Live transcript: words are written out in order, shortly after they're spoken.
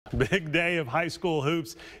Big day of high school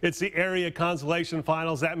hoops. It's the area consolation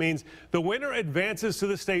finals. That means the winner advances to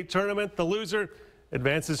the state tournament. The loser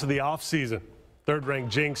advances to the offseason.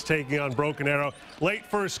 Third-ranked Jenks taking on Broken Arrow. Late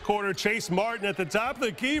first quarter, Chase Martin at the top of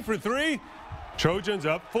the key for three. Trojans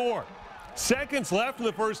up 4. Seconds left in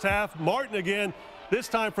the first half. Martin again, this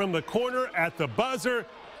time from the corner at the buzzer.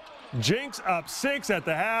 Jenks up 6 at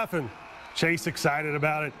the half, and Chase excited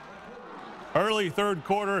about it. Early third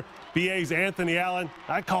quarter, BA's Anthony Allen,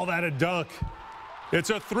 I call that a dunk. It's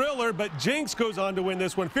a thriller, but Jenks goes on to win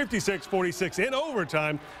this one 56-46 in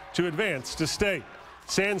overtime to advance to state.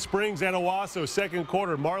 Sand Springs and Owasso, second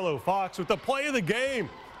quarter, Marlo Fox with the play of the game.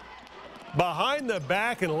 Behind the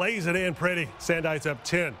back and lays it in pretty. Sandites up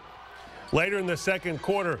 10. Later in the second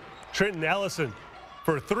quarter, Trenton Ellison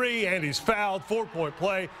for 3, and he's fouled. 4-point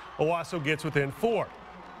play. Owasso gets within 4.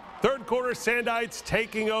 Third quarter, Sandites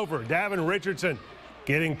taking over. Davin Richardson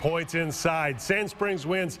getting points inside. Sand Springs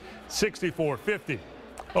wins 64-50.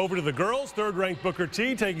 Over to the girls, third-ranked Booker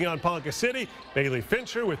T taking on Ponca City. Bailey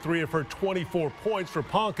Fincher with 3 of her 24 points for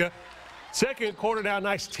Ponca. Second quarter now,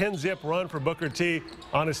 nice 10-zip run for Booker T.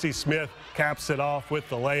 Honesty Smith caps it off with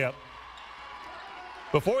the layup.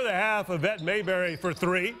 Before the half, Yvette Mayberry for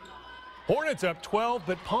 3. Hornets up 12,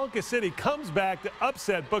 but Ponca City comes back to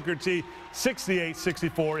upset Booker T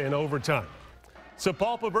 68-64 in overtime.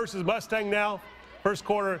 Sapulpa versus Mustang now. First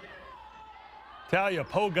quarter, Talia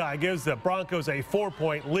Pogai gives the Broncos a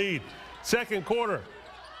 4-point lead. Second quarter,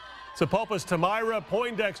 Sapulpa's Tamira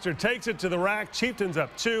Poindexter takes it to the rack. Chieftains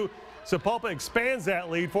up 2. Sapulpa expands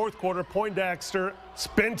that lead. Fourth quarter, Poindexter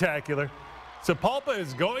spectacular. Sapulpa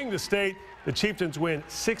is going to state. The Chieftains win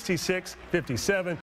 66-57.